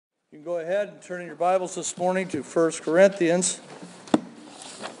You can go ahead and turn in your Bibles this morning to 1 Corinthians.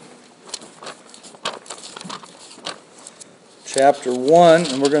 Chapter 1,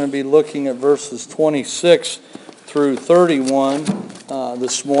 and we're going to be looking at verses 26 through 31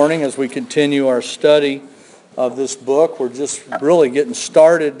 this morning as we continue our study of this book. We're just really getting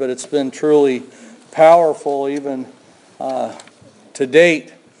started, but it's been truly powerful even to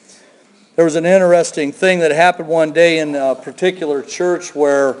date. There was an interesting thing that happened one day in a particular church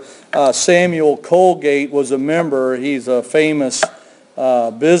where Samuel Colgate was a member. He's a famous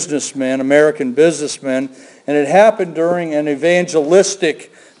businessman, American businessman, and it happened during an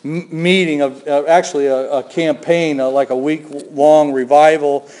evangelistic meeting of actually a campaign, like a week-long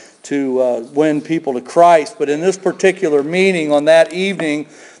revival to win people to Christ. But in this particular meeting on that evening,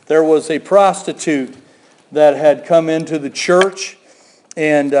 there was a prostitute that had come into the church,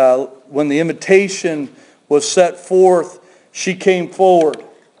 and when the invitation was set forth, she came forward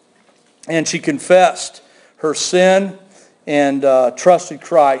and she confessed her sin and trusted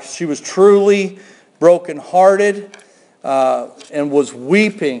Christ. She was truly brokenhearted and was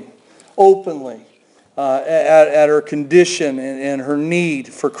weeping openly at her condition and her need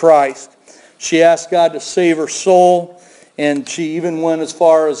for Christ. She asked God to save her soul, and she even went as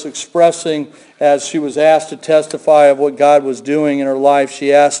far as expressing, as she was asked to testify of what God was doing in her life,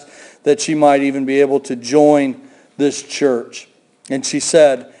 she asked that she might even be able to join this church. And she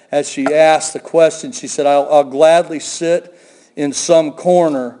said, as she asked the question, she said, I'll gladly sit in some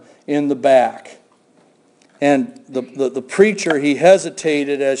corner in the back. And the preacher, he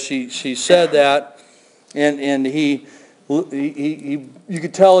hesitated as she said that, and he you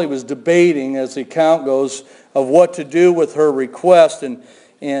could tell he was debating, as the account goes, of what to do with her request,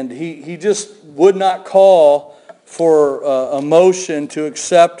 and he just would not call for a motion to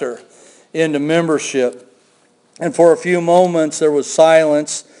accept her into membership. And for a few moments there was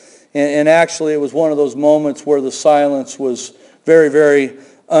silence, and actually it was one of those moments where the silence was very, very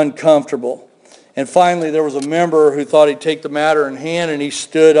uncomfortable. And finally there was a member who thought he'd take the matter in hand, and he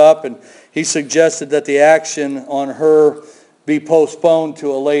stood up and he suggested that the action on her be postponed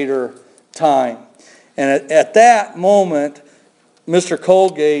to a later time. And at that moment, Mr.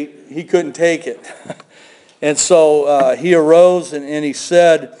 Colgate, he couldn't take it. And so he arose and he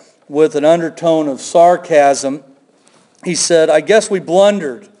said, with an undertone of sarcasm, he said, I guess we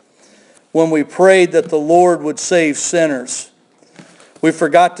blundered when we prayed that the Lord would save sinners. We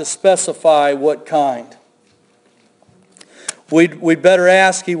forgot to specify what kind. We'd better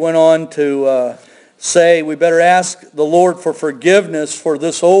ask, he went on to say, we better ask the Lord for forgiveness for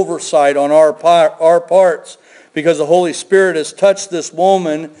this oversight on our parts, because the Holy Spirit has touched this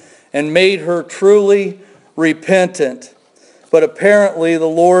woman and made her truly repentant. But apparently the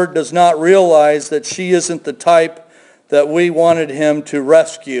Lord does not realize that she isn't the type that we wanted him to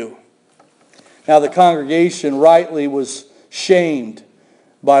rescue. Now the congregation rightly was shamed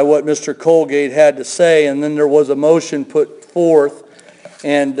by what Mr. Colgate had to say, and then there was a motion put forth,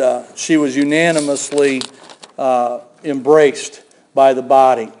 and she was unanimously embraced by the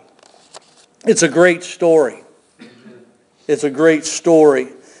body. It's a great story. It's a great story.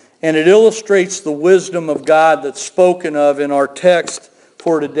 And it illustrates the wisdom of God that's spoken of in our text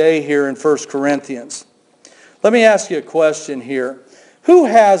for today here in 1 Corinthians. Let me ask you a question here. Who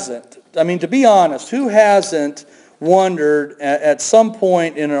hasn't, to be honest, who hasn't wondered at some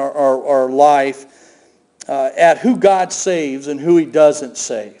point in our life at who God saves and who he doesn't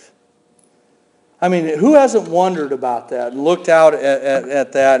save? Who hasn't wondered about that and looked out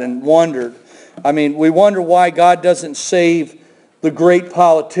at that and wondered? We wonder why God doesn't save the great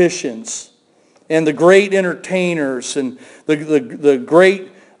politicians and the great entertainers and the great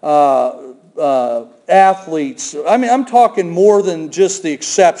athletes. I'm talking more than just the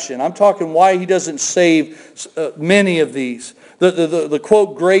exception. I'm talking why he doesn't save many of these. The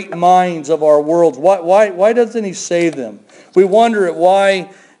quote, great minds of our world. Why doesn't he save them? We wonder at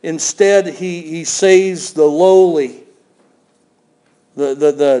why instead he saves the lowly,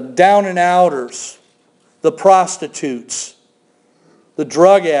 the down and outers, the prostitutes, the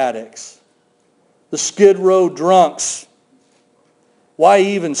drug addicts, the Skid Row drunks. Why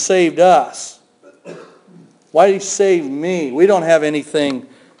he even saved us? Why did he save me? We don't have anything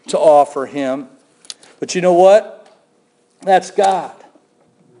to offer him. But you know what? That's God.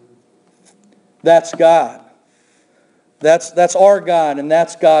 That's God. That's our God, and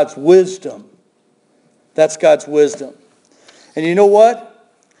that's God's wisdom. That's God's wisdom. And you know what?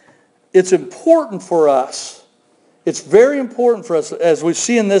 It's important for us. It's very important for us, as we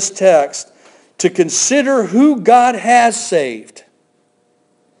see in this text, to consider who God has saved.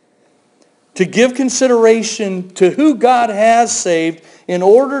 To give consideration to who God has saved in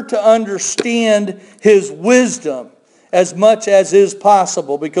order to understand His wisdom as much as is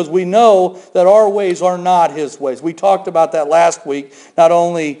possible, because we know that our ways are not His ways. We talked about that last week, not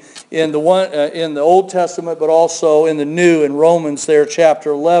only in the Old Testament, but also in the New, in Romans there, chapter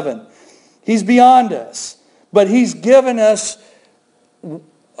 11. He's beyond us, but He's given us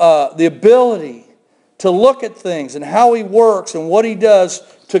the ability to look at things and how He works and what He does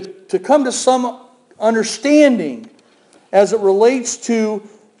to come to some understanding as it relates to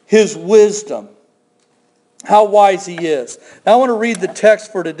His wisdom, how wise He is. Now I want to read the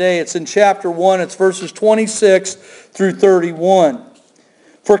text for today. It's in chapter 1. It's verses 26 through 31.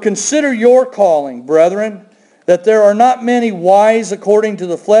 For consider your calling, brethren, that there are not many wise according to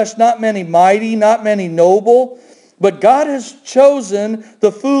the flesh, not many mighty, not many noble, but God has chosen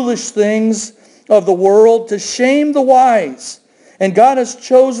the foolish things of the world to shame the wise. And God has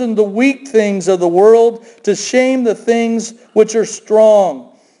chosen the weak things of the world to shame the things which are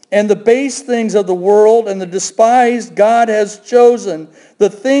strong. And the base things of the world and the despised God has chosen,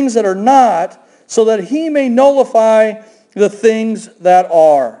 the things that are not, so that He may nullify the things that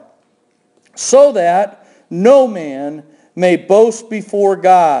are, so that no man may boast before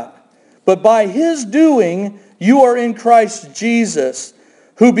God. But by His doing you are in Christ Jesus,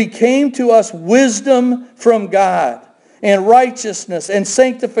 who became to us wisdom from God, and righteousness, and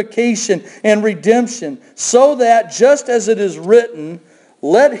sanctification, and redemption, so that, just as it is written,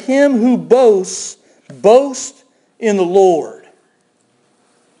 let him who boasts, boast in the Lord.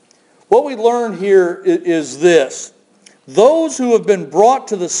 What we learn here is this. Those who have been brought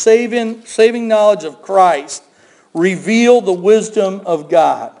to the saving knowledge of Christ reveal the wisdom of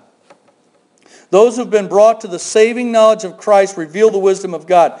God. Those who have been brought to the saving knowledge of Christ reveal the wisdom of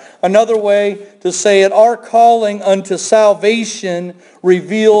God. Another way to say it, our calling unto salvation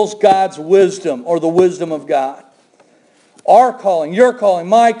reveals God's wisdom, or the wisdom of God. Our calling, your calling,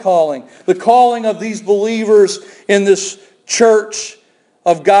 my calling, the calling of these believers in this church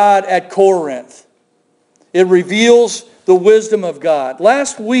of God at Corinth. It reveals the wisdom of God.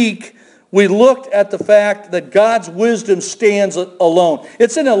 Last week, we looked at the fact that God's wisdom stands alone.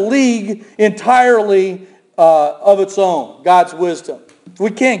 It's in a league entirely of its own, God's wisdom.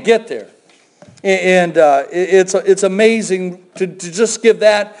 We can't get there. And it's amazing to just give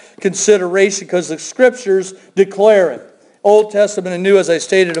that consideration, because the Scriptures declare it. Old Testament and New, as I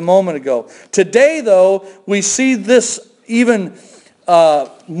stated a moment ago. Today, though, we see this even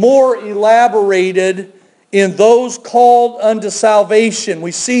more elaborated in those called unto salvation.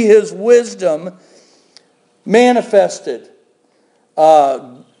 We see His wisdom manifested,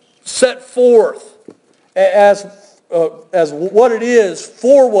 set forth as what it is,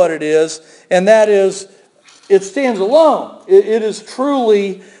 for what it is, and that is, it stands alone. It is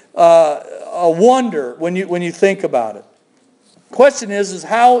truly a wonder when you think about it. Question is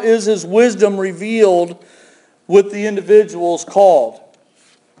how is His wisdom revealed with the individuals called?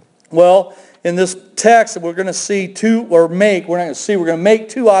 Well, in this text, we're going to make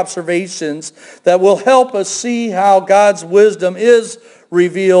two observations that will help us see how God's wisdom is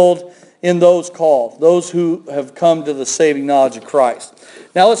revealed in those called, those who have come to the saving knowledge of Christ.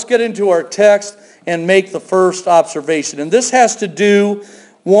 Now let's get into our text and make the first observation. And this has to do,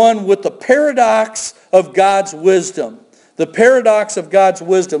 one, with the paradox of God's wisdom. The paradox of God's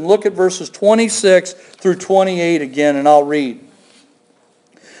wisdom. Look at verses 26 through 28 again, and I'll read.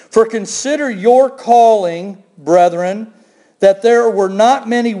 For consider your calling, brethren, that there were not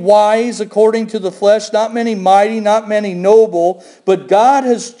many wise according to the flesh, not many mighty, not many noble, but God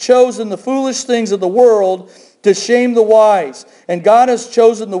has chosen the foolish things of the world to shame the wise. And God has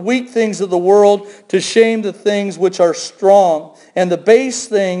chosen the weak things of the world to shame the things which are strong. And the base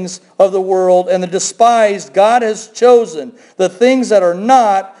things of the world and the despised God has chosen, the things that are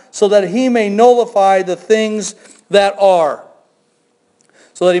not, so that He may nullify the things that are.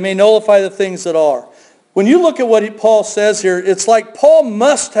 So that He may nullify the things that are. When you look at what Paul says here, it's like Paul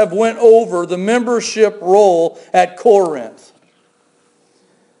must have went over the membership roll at Corinth.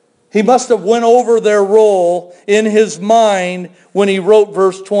 He must have went over their roll in his mind when he wrote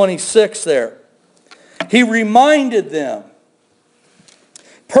verse 26 there. He reminded them,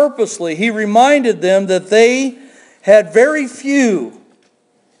 purposely, he reminded them that they had very few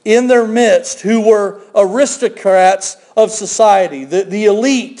in their midst who were aristocrats of society, the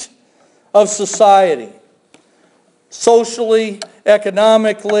elite of society. Socially,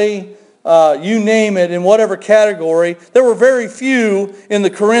 economically, you name it, in whatever category, there were very few in the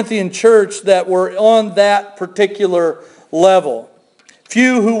Corinthian church that were on that particular level.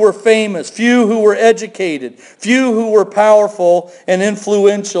 Few who were famous, few who were educated, few who were powerful and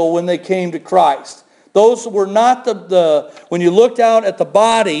influential when they came to Christ. Those were not when you looked out at the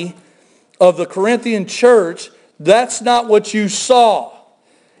body of the Corinthian church, that's not what you saw.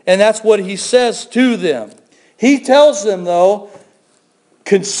 And that's what he says to them. He tells them, though,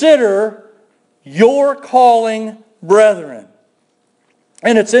 consider your calling, brethren.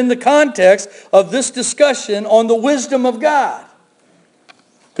 And it's in the context of this discussion on the wisdom of God.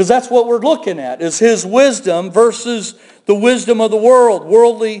 Because that's what we're looking at, is his wisdom versus the wisdom of the world,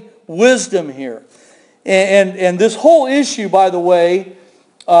 worldly wisdom here. And this whole issue, by the way,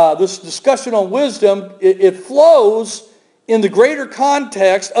 this discussion on wisdom, it flows in the greater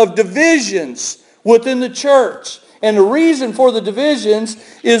context of divisions within the church. And the reason for the divisions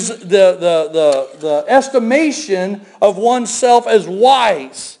is the estimation of oneself as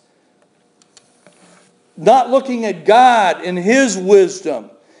wise. Not looking at God and his wisdom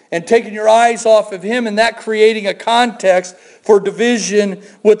and taking your eyes off of him, and that creating a context for division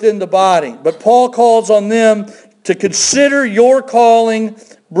within the body. But Paul calls on them to consider your calling,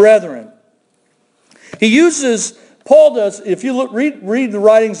 brethren. Paul does, if you read the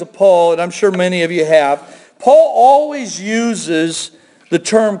writings of Paul, and I'm sure many of you have, Paul always uses the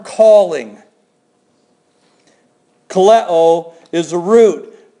term calling. Kaleo is the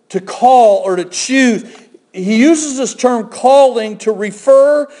root. To call or to choose. He uses this term calling to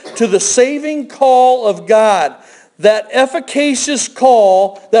refer to the saving call of God. That efficacious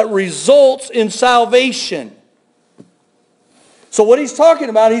call that results in salvation. So what he's talking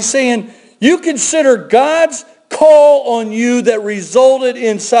about, he's saying, you consider God's call on you that resulted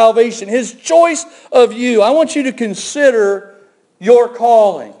in salvation. His choice of you. I want you to consider your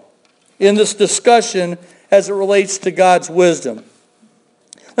calling in this discussion as it relates to God's wisdom.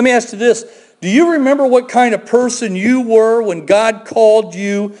 Let me ask you this. Do you remember what kind of person you were when God called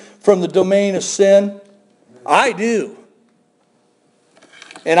you from the domain of sin? I do.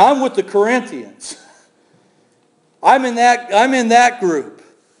 And I'm with the Corinthians. I'm in that group.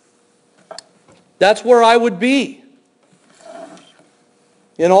 That's where I would be,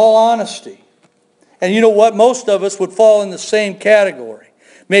 in all honesty. And you know what? Most of us would fall in the same category.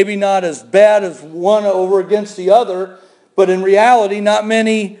 Maybe not as bad as one over against the other, but in reality, not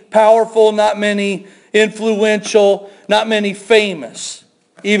many powerful, not many influential, not many famous,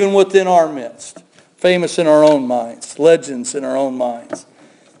 even within our midst. Famous in our own minds, legends in our own minds.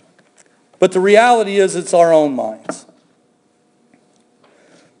 But the reality is it's our own minds.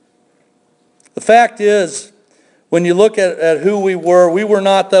 The fact is, when you look at who we were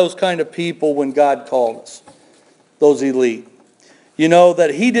not those kind of people when God called us, those elite. You know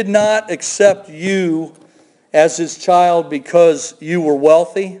that he did not accept you as his child because you were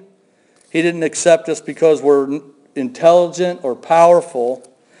wealthy. He didn't accept us because we're intelligent or powerful.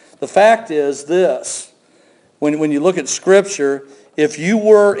 The fact is this, when you look at Scripture, if you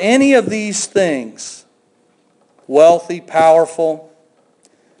were any of these things, wealthy, powerful,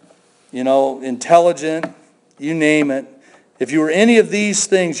 intelligent, you name it, if you were any of these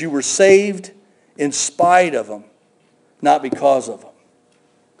things, you were saved in spite of them, not because of them.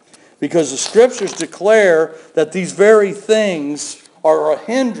 Because the Scriptures declare that these very things are a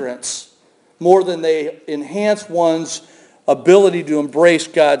hindrance more than they enhance one's ability to embrace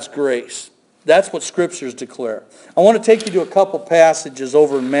God's grace. That's what Scriptures declare. I want to take you to a couple passages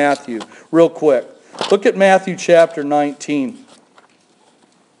over in Matthew real quick. Look at Matthew chapter 19.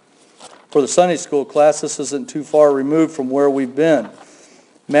 For the Sunday school class, this isn't too far removed from where we've been.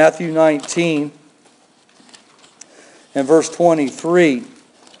 Matthew 19 and verse 23.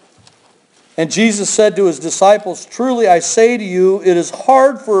 And Jesus said to his disciples, truly I say to you, it is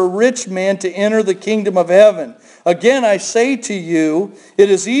hard for a rich man to enter the kingdom of heaven. Again, I say to you, it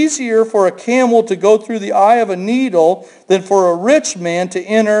is easier for a camel to go through the eye of a needle than for a rich man to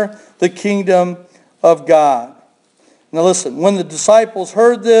enter the kingdom of God. Now listen, when the disciples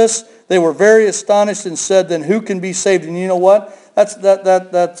heard this, they were very astonished and said, then who can be saved? And you know what? That's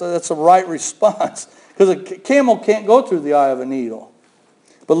a right response. Because a camel can't go through the eye of a needle.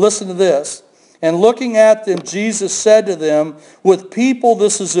 But listen to this. And looking at them, Jesus said to them, with people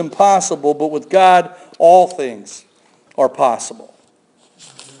this is impossible, but with God all things are possible.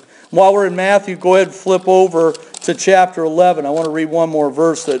 While we're in Matthew, go ahead and flip over to chapter 11. I want to read one more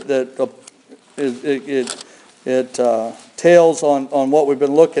verse that tails on what we've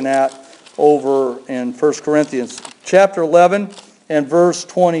been looking at over in 1 Corinthians. Chapter 11 and verse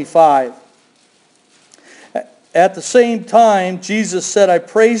 25. At the same time, Jesus said, I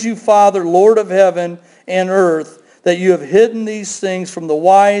praise you, Father, Lord of heaven and earth, that you have hidden these things from the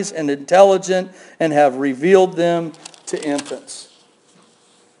wise and intelligent and have revealed them to infants.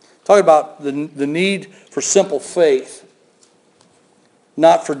 Talk about the need for simple faith,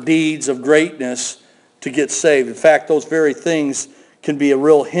 not for deeds of greatness, to get saved. In fact, those very things can be a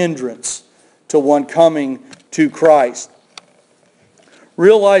real hindrance to one coming to Christ.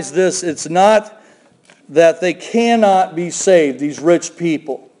 Realize this, it's not that they cannot be saved, these rich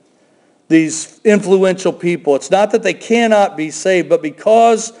people, these influential people. It's not that they cannot be saved, but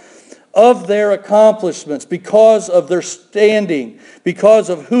because of their accomplishments, because of their standing, because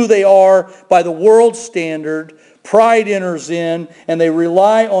of who they are by the world's standard, pride enters in, and they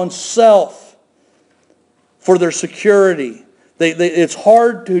rely on self for their security. It's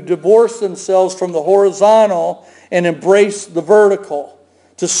hard to divorce themselves from the horizontal and embrace the vertical,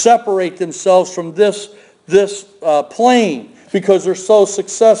 to separate themselves from this plane because they're so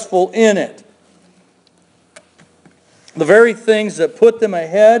successful in it. The very things that put them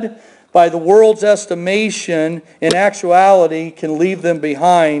ahead by the world's estimation, in actuality, can leave them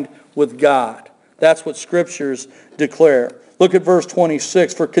behind with God. That's what Scriptures declare. Look at verse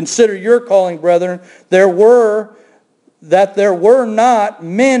 26. For consider your calling, brethren, there were not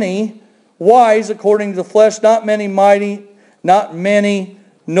many wise according to the flesh, not many mighty, not many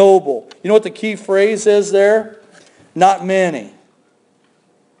noble. You know what the key phrase is there? Not many.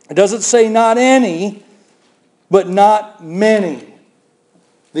 It doesn't say not any, but not many.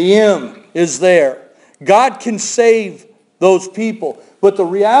 The M is there. God can save those people. But the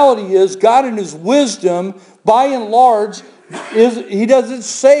reality is, God in His wisdom, by and large, He doesn't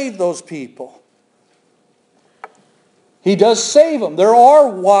save those people. He does save them. There are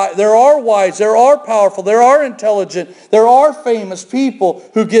wise, there are powerful, there are intelligent, there are famous people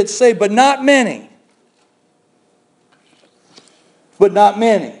who get saved, but not many. But not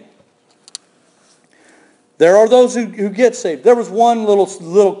many. There are those who get saved. There was one little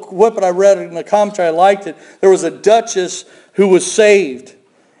whippet I read in the commentary, I liked it. There was a duchess who was saved.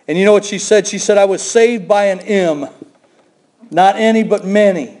 And you know what she said? She said, I was saved by an M. Not any, but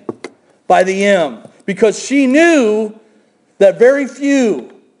many. By the M. Because she knew that very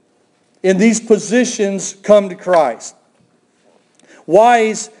few in these positions come to Christ.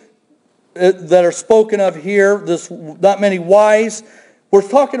 Wise that are spoken of here, not many wise. We're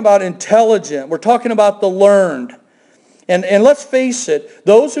talking about intelligent. We're talking about the learned. And let's face it,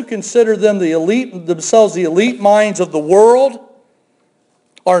 those who consider themselves the elite minds of the world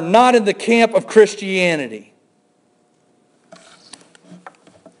are not in the camp of Christianity.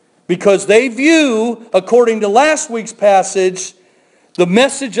 Because they view, according to last week's passage, the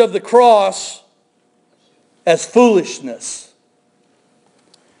message of the cross as foolishness.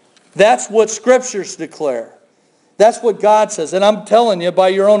 That's what Scriptures declare. That's what God says. And I'm telling you, by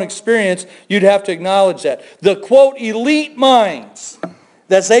your own experience, you'd have to acknowledge that. The, quote, elite minds,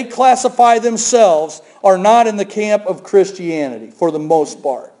 as they classify themselves, are not in the camp of Christianity, for the most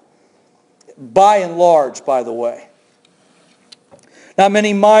part. By and large, by the way. Not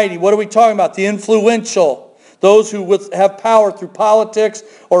many mighty. What are we talking about? The influential. Those who have power through politics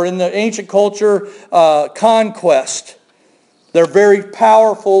or in the ancient culture, conquest. They're very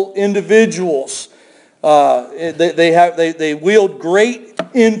powerful individuals. They wield great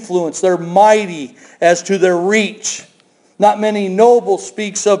influence. They're mighty as to their reach. Not many noble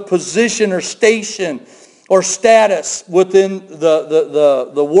speaks of position or station or status within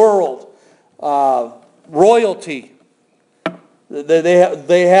the world. Royalty.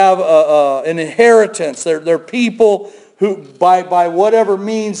 They have an inheritance. They're people who, by whatever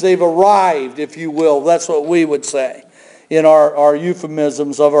means they've arrived, if you will. That's what we would say in our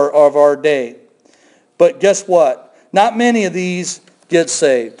euphemisms of our day. But guess what? Not many of these get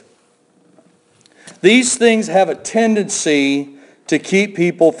saved. These things have a tendency to keep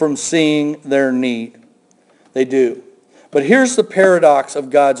people from seeing their need. They do. But here's the paradox of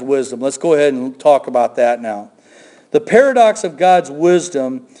God's wisdom. Let's go ahead and talk about that now. The paradox of God's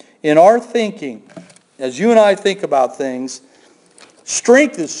wisdom in our thinking, as you and I think about things,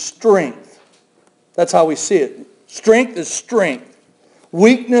 strength is strength. That's how we see it. Strength is strength.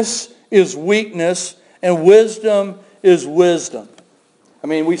 Weakness is weakness. And wisdom is wisdom. I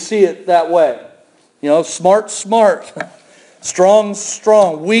mean, we see it that way. You know, smart, smart. Strong,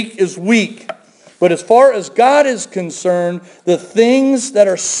 strong. Weak is weak. But as far as God is concerned, the things that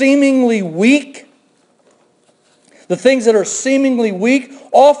are seemingly weak,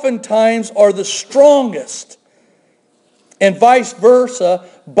 oftentimes are the strongest. And vice versa,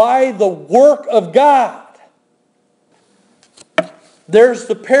 by the work of God. There's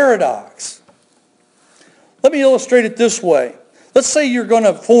the paradox. Let me illustrate it this way. Let's say you're going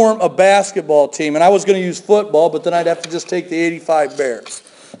to form a basketball team, and I was going to use football, but then I'd have to just take the 85 Bears.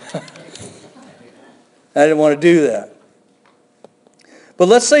 I didn't want to do that. But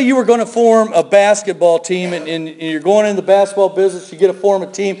let's say you were going to form a basketball team, and you're going into the basketball business, you get to form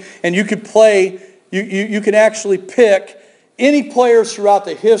a team, and you could play you can actually pick any players throughout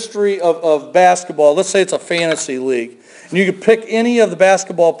the history of basketball. Let's say it's a fantasy league. And you can pick any of the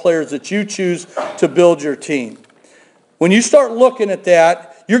basketball players that you choose to build your team. When you start looking at that,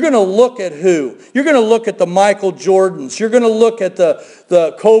 you're going to look at who? You're going to look at the Michael Jordans. You're going to look at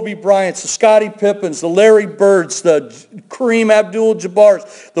the Kobe Bryants, the Scottie Pippens, the Larry Birds, the Kareem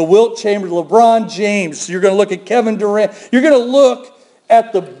Abdul-Jabbars, the Wilt Chamberlain, LeBron James. You're going to look at Kevin Durant. You're going to look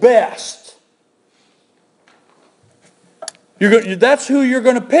at the best. That's who you're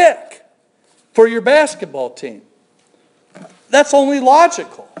going to pick for your basketball team. That's only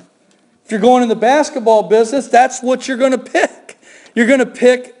logical. If you're going in the basketball business, that's what you're going to pick. You're going to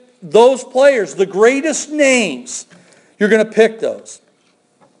pick those players, the greatest names. You're going to pick those.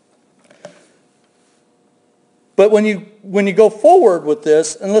 But when you go forward with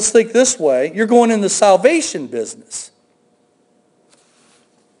this, and let's think this way, you're going in the salvation business.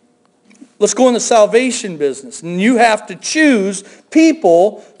 Let's go in the salvation business. And you have to choose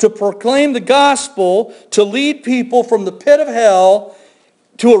people to proclaim the gospel, to lead people from the pit of hell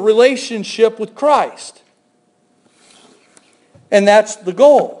to a relationship with Christ. And that's the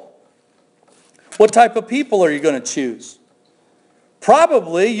goal. What type of people are you going to choose?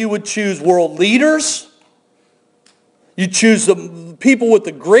 Probably you would choose world leaders. You choose the people with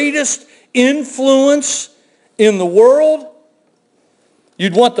the greatest influence in the world.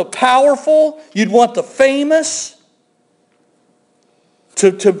 You'd want the powerful. You'd want the famous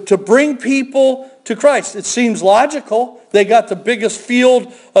to bring people to Christ. It seems logical. They got the biggest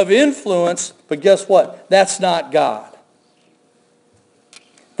field of influence, but guess what? That's not God.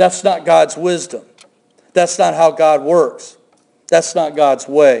 That's not God's wisdom. That's not how God works. That's not God's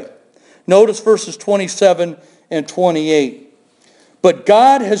way. Notice verses 27 and 28. But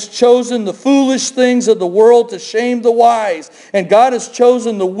God has chosen the foolish things of the world to shame the wise. And God has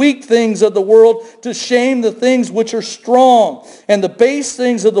chosen the weak things of the world to shame the things which are strong. And the base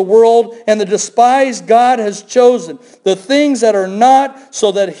things of the world and the despised God has chosen. The things that are not,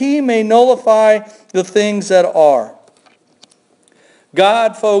 so that he may nullify the things that are.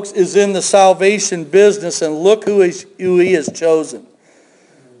 God, folks, is in the salvation business, and look who he has chosen.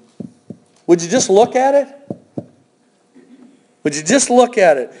 Would you just look at it? Would you just look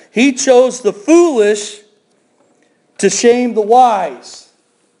at it? He chose the foolish to shame the wise.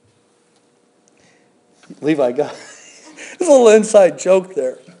 Levi got there's a little inside joke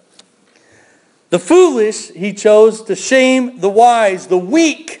there. The foolish he chose to shame the wise, the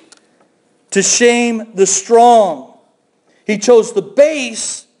weak to shame the strong. He chose the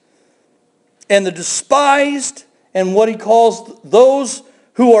base and the despised and what he calls those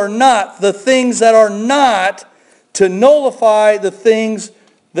who are not, the things that are not, to nullify the things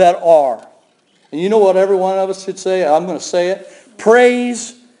that are. And you know what every one of us should say? I'm going to say it.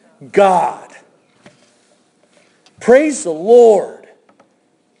 Praise God. Praise the Lord.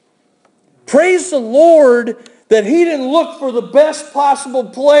 Praise the Lord that he didn't look for the best possible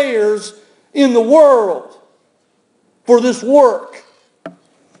players in the world for this work.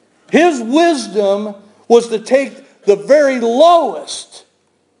 His wisdom was to take the very lowest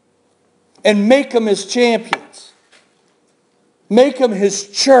and make them his champions. Make them his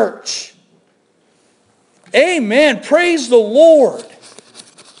church. Amen. Praise the Lord.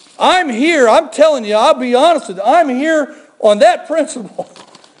 I'm here. I'm telling you, I'll be honest with you. I'm here on that principle.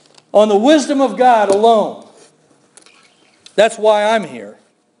 On the wisdom of God alone. That's why I'm here.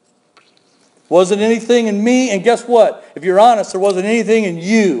 Wasn't anything in me. And guess what? If you're honest, there wasn't anything in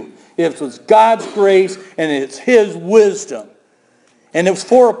you. It was God's grace and it's his wisdom. And it was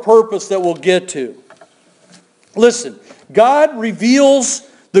for a purpose that we'll get to. Listen. God reveals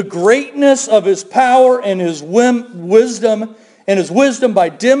the greatness of his power and his wisdom by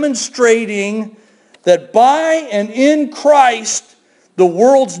demonstrating that by and in Christ the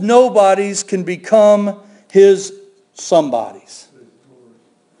world's nobodies can become his somebodies.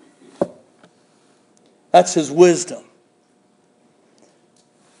 That's his wisdom.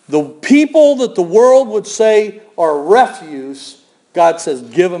 The people that the world would say are refuse, God says,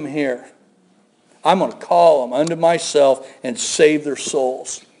 give them here. I'm going to call them unto myself and save their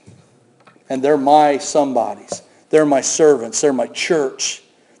souls. And they're my somebodies. They're my servants. They're my church.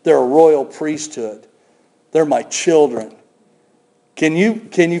 They're a royal priesthood. They're my children. Can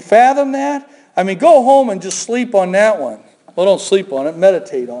you fathom that? I mean, go home and just sleep on that one. Well, don't sleep on it.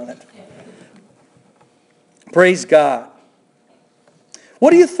 Meditate on it. Praise God. What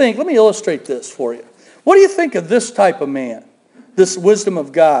do you think? Let me illustrate this for you. What do you think of this type of man? This wisdom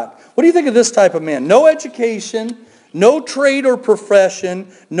of God. What do you think of this type of man? No education, no trade or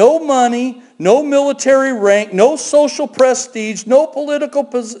profession, no money, no military rank, no social prestige, no political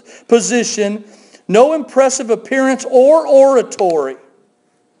position, no impressive appearance or oratory.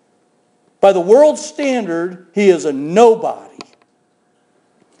 By the world's standard, he is a nobody.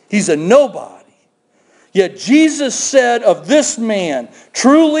 He's a nobody. Yet Jesus said of this man,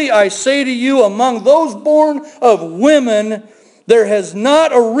 truly I say to you, among those born of women, there has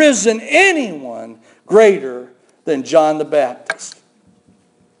not arisen anyone greater than John the Baptist.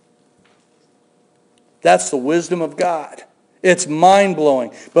 That's the wisdom of God. It's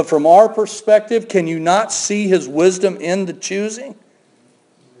mind-blowing. But from our perspective, can you not see his wisdom in the choosing?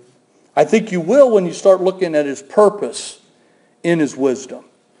 I think you will when you start looking at his purpose in his wisdom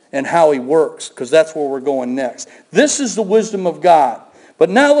and how he works, because that's where we're going next. This is the wisdom of God. But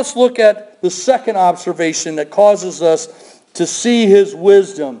now let's look at the second observation that causes us to see his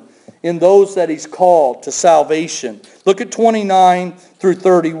wisdom in those that he's called to salvation. Look at 29 through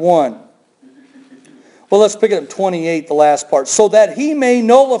 31. Well, let's pick it up 28, the last part. So that he may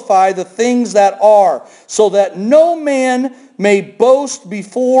nullify the things that are, so that no man may boast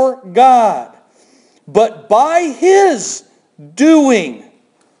before God. But by his doing,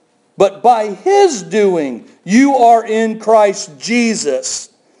 you are in Christ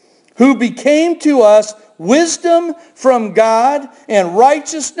Jesus, who became to us wisdom from God and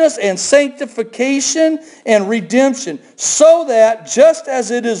righteousness and sanctification and redemption, so that, just as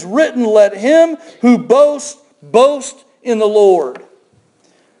it is written, let him who boasts, boast in the Lord.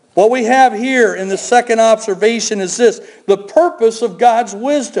 What we have here in the second observation is this: the purpose of God's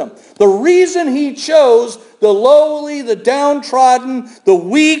wisdom. The reason he chose the lowly, the downtrodden, the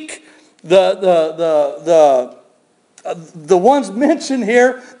weak, the ones mentioned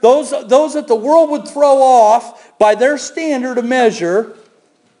here, those that the world would throw off by their standard of measure,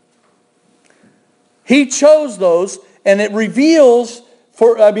 he chose those, and it reveals,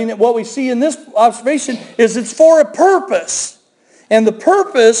 what we see in this observation is it's for a purpose. And the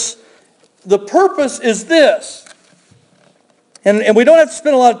purpose is this. And we don't have to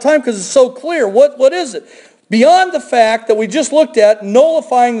spend a lot of time because it's so clear. What is it? Beyond the fact that we just looked at,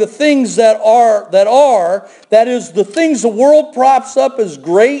 nullifying the things that is, the things the world props up as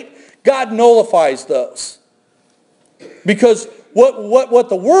great, God nullifies those. Because what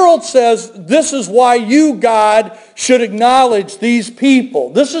the world says, this is why you, God, should acknowledge these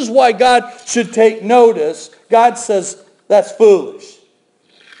people. This is why God should take notice. God says, that's foolish.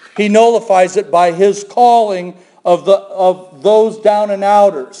 He nullifies it by his calling of those down and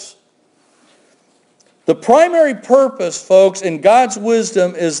outers. The primary purpose, folks, in God's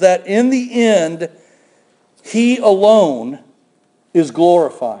wisdom is that in the end, he alone is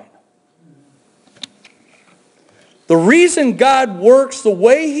glorified. The reason God works the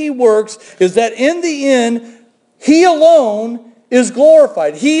way he works is that in the end, he alone is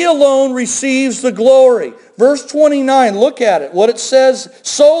glorified. He alone receives the glory. Verse 29, look at it. What it says,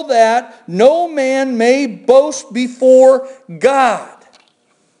 so that no man may boast before God.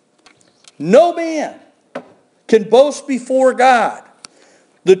 No man can boast before God.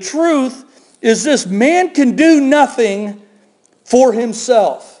 The truth is this: man can do nothing for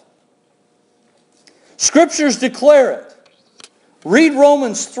himself. Scriptures declare it. Read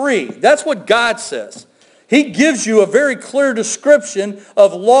Romans 3. That's what God says. He gives you a very clear description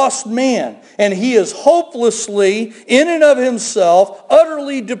of lost man. And he is hopelessly, in and of himself,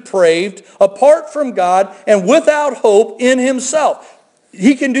 utterly depraved, apart from God, and without hope in himself.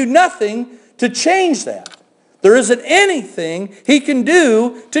 He can do nothing to change that. There isn't anything he can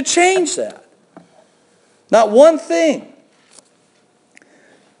do to change that. Not one thing.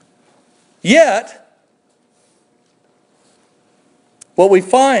 Yet, what we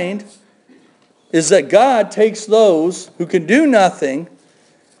find is that God takes those who can do nothing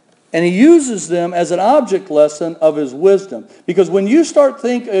and he uses them as an object lesson of his wisdom. Because when you start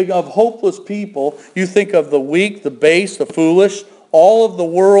thinking of hopeless people, you think of the weak, the base, the foolish, all of the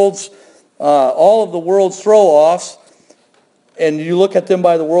world's throw-offs, and you look at them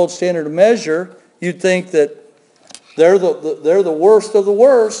by the world's standard of measure, you'd think that they're the worst of the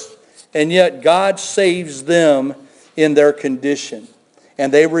worst, and yet God saves them in their condition.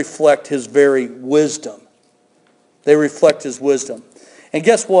 And they reflect his very wisdom. They reflect his wisdom. And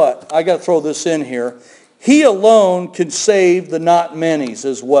guess what? I got to throw this in here. He alone can save the not manys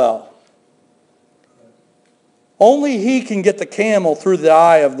as well. Only he can get the camel through the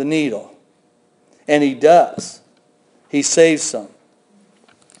eye of the needle. And he does. He saves some.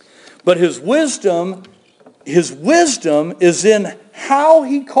 But his wisdom is in how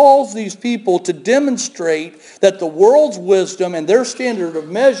he calls these people to demonstrate that the world's wisdom and their standard of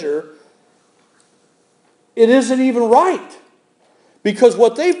measure, it isn't even right. Because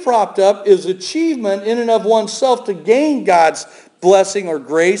what they've propped up is achievement in and of oneself to gain God's blessing or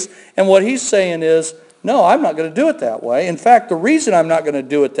grace. And what he's saying is, no, I'm not going to do it that way. In fact, the reason I'm not going to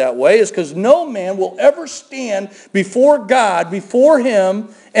do it that way is because no man will ever stand before God, before him,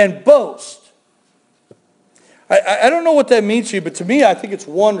 and boast. I don't know what that means to you, but to me, I think it's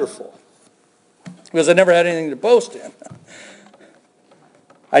wonderful. Because I never had anything to boast in.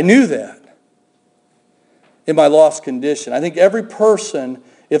 I knew that in my lost condition. I think every person,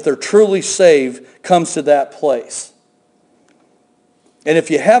 if they're truly saved, comes to that place. And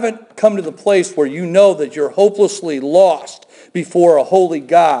if you haven't come to the place where you know that you're hopelessly lost before a holy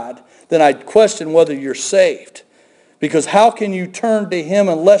God, then I'd question whether you're saved. Because how can you turn to him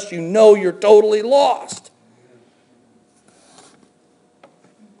unless you know you're totally lost?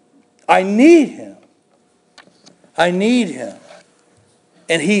 I need him. I need him.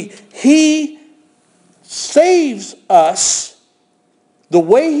 And he saves us the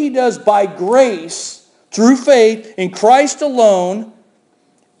way he does by grace through faith in Christ alone.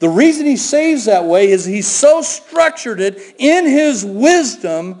 The reason he saves that way is he's so structured it in his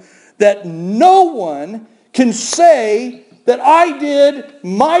wisdom that no one can say that I did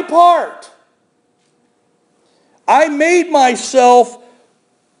my part. I made myself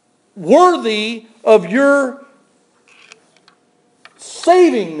worthy of your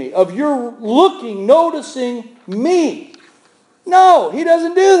saving me, of your looking, noticing me. No, he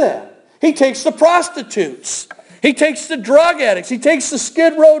doesn't do that. He takes the prostitutes. He takes the drug addicts. He takes the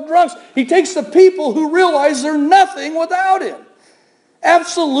Skid Row drunks. He takes the people who realize they're nothing without him.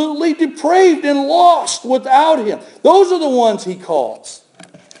 Absolutely depraved and lost without him. Those are the ones he calls.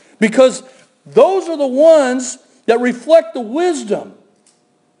 Because those are the ones that reflect the wisdom.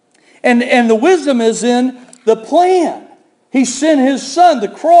 And the wisdom is in the plan. He sent his son, the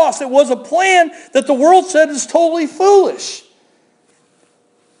cross. It was a plan that the world said is totally foolish.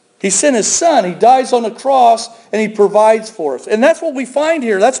 He sent his son. He dies on the cross and he provides for us. And that's what we find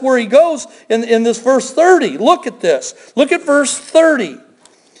here. That's where he goes in this verse 30. Look at this. Look at verse 30.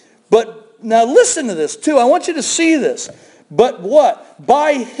 But now listen to this too. I want you to see this. But what?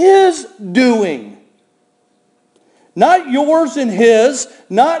 By his doing. Not yours and his,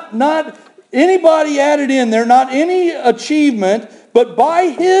 not anybody added in there, not any achievement, but by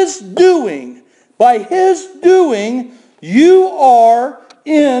his doing, you are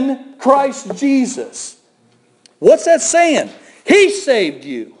in Christ Jesus. What's that saying? He saved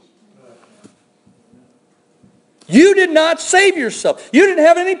you. You did not save yourself. You didn't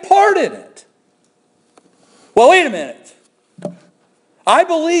have any part in it. Well, wait a minute. I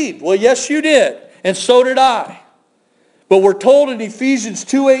believed. Well, yes, you did. And so did I. But we're told in Ephesians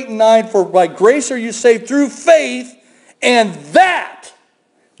 2, 8, and 9, for by grace are you saved through faith, and that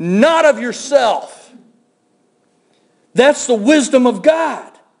not of yourself. That's the wisdom of God.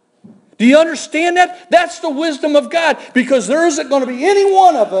 Do you understand that? That's the wisdom of God. Because there isn't going to be any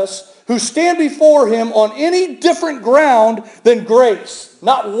one of us who stand before him on any different ground than grace.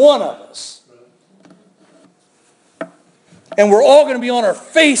 Not one of us. And we're all going to be on our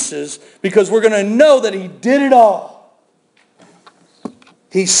faces because we're going to know that he did it all.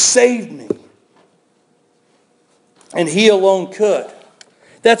 He saved me. And he alone could.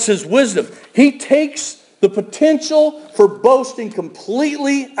 That's his wisdom. He takes the potential for boasting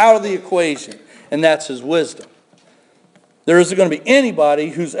completely out of the equation. And that's his wisdom. There isn't going to be anybody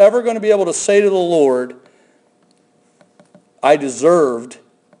who's ever going to be able to say to the Lord, I deserved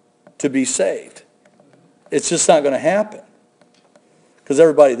to be saved. It's just not going to happen. Because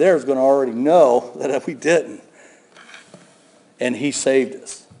everybody there is going to already know that we didn't. And he saved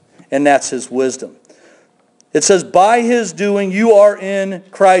us. And that's his wisdom. It says, by his doing you are in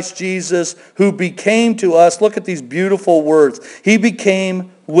Christ Jesus, who became to us, look at these beautiful words. He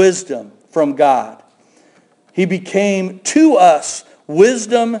became wisdom from God. He became to us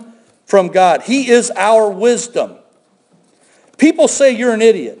wisdom from God. He is our wisdom. People say you're an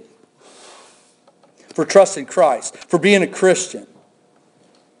idiot for trusting Christ, for being a Christian.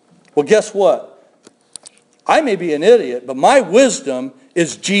 Well, guess what? I may be an idiot, but my wisdom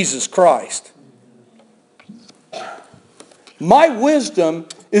is Jesus Christ. My wisdom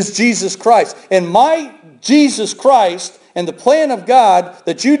is Jesus Christ. And my Jesus Christ and the plan of God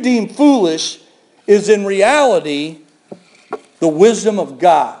that you deem foolish is in reality the wisdom of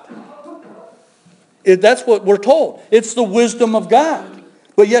God. That's what we're told. It's the wisdom of God.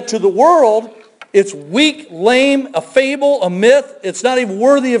 But yet to the world, it's weak, lame, a fable, a myth. It's not even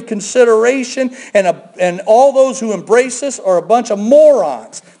worthy of consideration. And all those who embrace this are a bunch of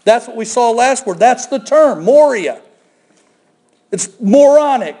morons. That's what we saw last word. That's the term, moria. It's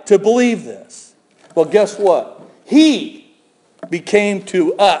moronic to believe this. Well, guess what? He became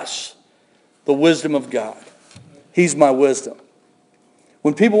to us the wisdom of God. He's my wisdom.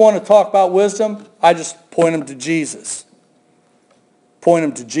 When people want to talk about wisdom, I just point them to Jesus. Point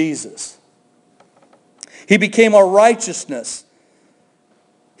them to Jesus. He became our righteousness.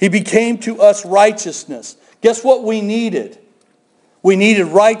 He became to us righteousness. Guess what we needed? We needed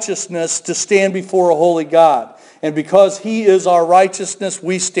righteousness to stand before a holy God. And because He is our righteousness,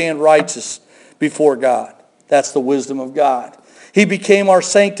 we stand righteous before God. That's the wisdom of God. He became our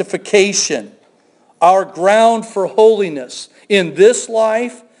sanctification, our ground for holiness in this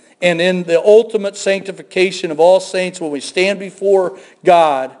life and in the ultimate sanctification of all saints when we stand before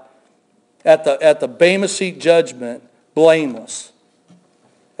God at the Bema Seat judgment, blameless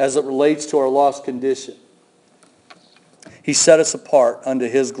as it relates to our lost condition. He set us apart unto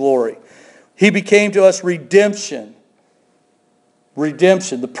His glory. He became to us redemption.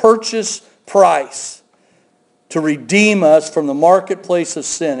 Redemption, the purchase price to redeem us from the marketplace of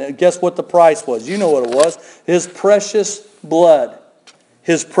sin. And guess what the price was? You know what it was. His precious blood.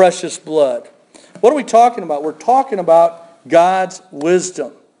 His precious blood. What are we talking about? We're talking about God's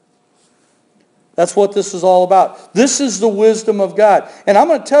wisdom. That's what this is all about. This is the wisdom of God. And I'm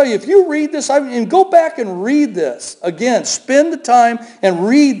going to tell you, if you read this, and go back and read this. Again, spend the time and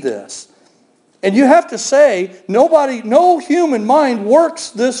read this. And you have to say, no human mind works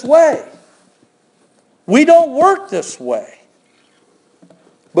this way. We don't work this way.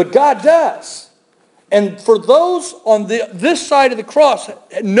 But God does. And for those on this side of the cross,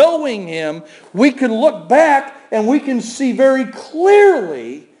 knowing Him, we can look back and we can see very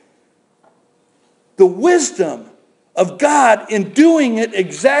clearly the wisdom of God in doing it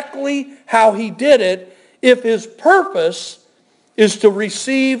exactly how He did it, if His purpose is to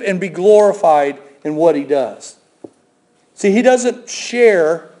receive and be glorified in what He does. See, He doesn't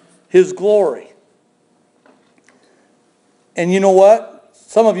share His glory. And you know what?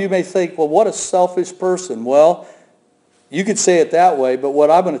 Some of you may think, well, what a selfish person. Well, you could say it that way, but what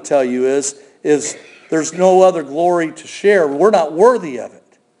I'm going to tell you is there's no other glory to share. We're not worthy of it.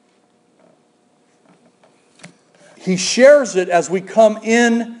 He shares it as we come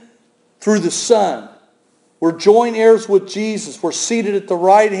in through the Son. We're joint heirs with Jesus. We're seated at the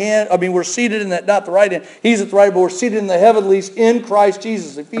right hand. We're seated in that, not the right hand. He's at the right, but we're seated in the heavenlies in Christ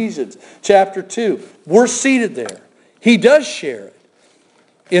Jesus. Ephesians chapter 2. We're seated there. He does share it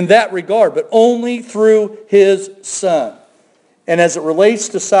in that regard, but only through His Son. And as it relates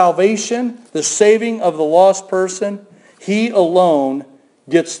to salvation, the saving of the lost person, He alone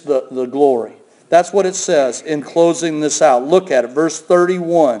gets the glory. That's what it says in closing this out. Look at it, verse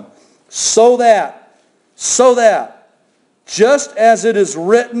 31. So that, just as it is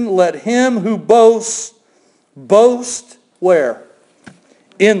written, let him who boasts, boast where?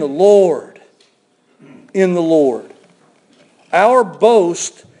 In the Lord. In the Lord. Our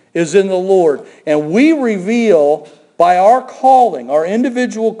boast is in the Lord. And we reveal by our calling, our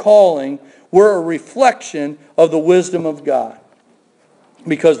individual calling, we're a reflection of the wisdom of God.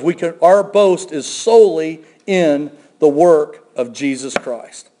 Because our boast is solely in the work of Jesus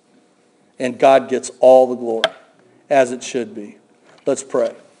Christ. And God gets all the glory, as it should be. Let's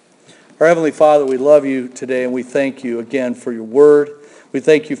pray. Our Heavenly Father, we love You today, and we thank You again for Your word. We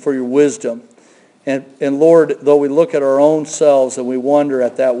thank You for Your wisdom. And Lord, though we look at our own selves and we wonder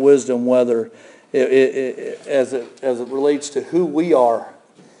at that wisdom, whether as it relates to who we are,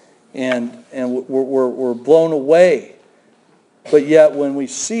 and we're blown away. But yet when we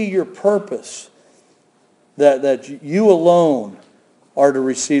see Your purpose, that You alone are to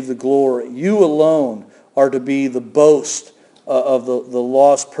receive the glory. You alone are to be the boast of the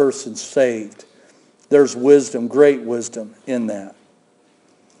lost person saved. There's wisdom, great wisdom in that.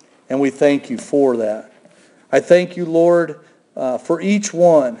 And we thank You for that. I thank You, Lord, for each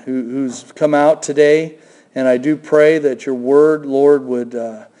one who's come out today. And I do pray that Your word, Lord,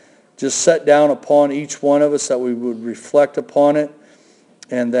 would just set down upon each one of us, that we would reflect upon it,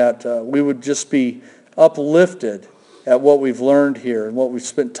 and that we would just be uplifted at what we've learned here and what we've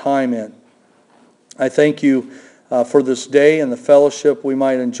spent time in. I thank You for this day and the fellowship we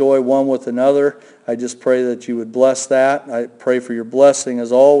might enjoy one with another. I just pray that You would bless that. I pray for Your blessing,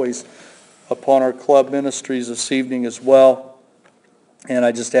 as always, upon our club ministries this evening as well. And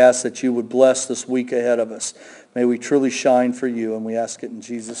I just ask that You would bless this week ahead of us. May we truly shine for You, and we ask it in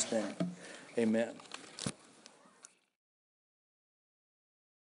Jesus' name. Amen.